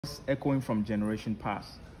echoing from generation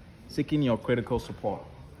past, seeking your critical support.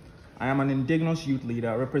 I am an indigenous youth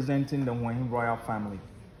leader representing the UNPFII royal family,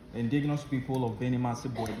 the indigenous people of Benimasi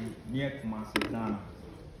near Kumasi, Ghana.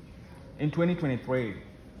 In 2023,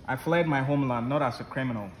 I fled my homeland not as a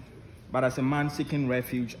criminal, but as a man seeking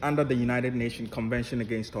refuge under the United Nations Convention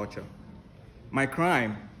Against Torture. My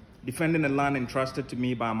crime, defending the land entrusted to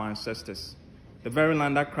me by my ancestors, the very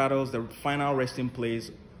land that cradles the final resting place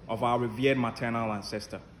of our revered maternal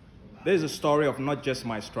ancestor. This is a story of not just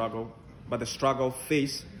my struggle, but the struggle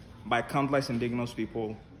faced by countless indigenous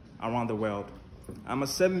people around the world. I'm a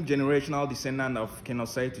 7th-generational descendant of King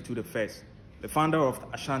Osei Bonsu I, the founder of the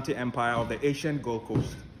Ashanti Empire of the ancient Gold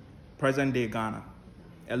Coast, present-day Ghana,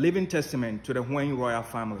 a living testament to the UNPFII royal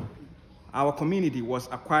family. Our community was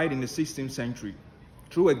acquired in the 16th century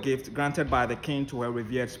through a gift granted by the king to her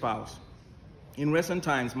revered spouse. In recent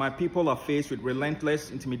times, my people are faced with relentless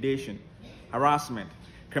intimidation, harassment,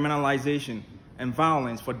 criminalization, and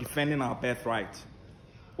violence for defending our birthright.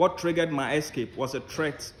 What triggered my escape was a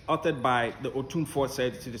threat uttered by the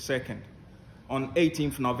UNPFII II on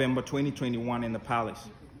 18th November 2021 in the palace.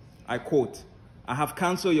 I quote, "I have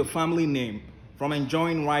cancelled your family name from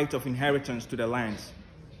enjoying right of inheritance to the lands.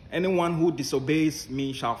 Anyone who disobeys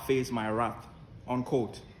me shall face my wrath,"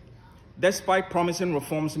 unquote. Despite promising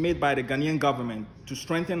reforms made by the Ghanaian government to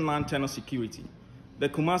strengthen land tenure security, the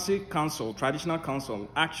Kumasi Council, Traditional Council,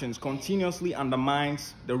 actions continuously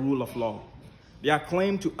undermines the rule of law. Their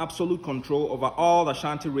claim to absolute control over all the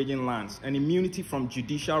Ashanti Region lands and immunity from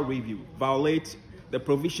judicial review violates the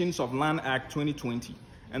provisions of Land Act 2020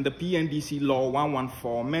 and the PNDC Law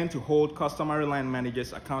 114 meant to hold customary land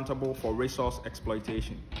managers accountable for resource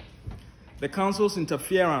exploitation. The Council's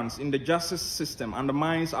interference in the justice system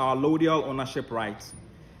undermines our allodial ownership rights.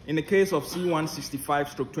 In the case of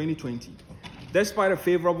C-165/2020, despite a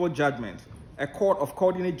favorable judgment, a court of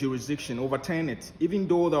coordinate jurisdiction overturned it, even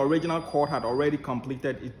though the original court had already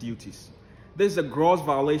completed its duties. This is a gross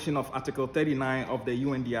violation of Article 39 of the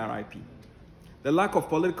UNDRIP. The lack of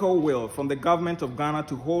political will from the government of Ghana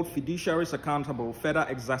to hold fiduciaries accountable further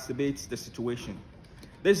exacerbates the situation.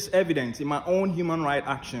 This is evident in my own human rights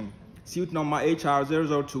action, suit number HR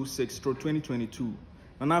 0026/2022,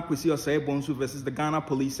 Osei Bonsu versus the Ghana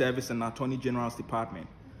Police Service and Attorney General's Department,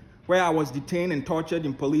 where I was detained and tortured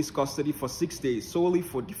in police custody for 6 days solely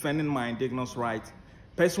for defending my indigenous rights,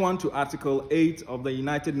 pursuant to Article 8 of the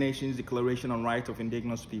United Nations Declaration on Rights of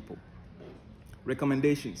Indigenous People.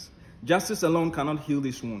 Recommendations. Justice alone cannot heal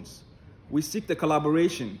these wounds. We seek the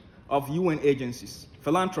collaboration of UN agencies,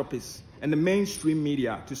 philanthropists, and the mainstream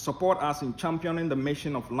media to support us in championing the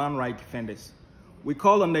mission of land right defenders. We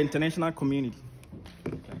call on the international community.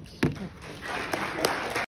 Thanks.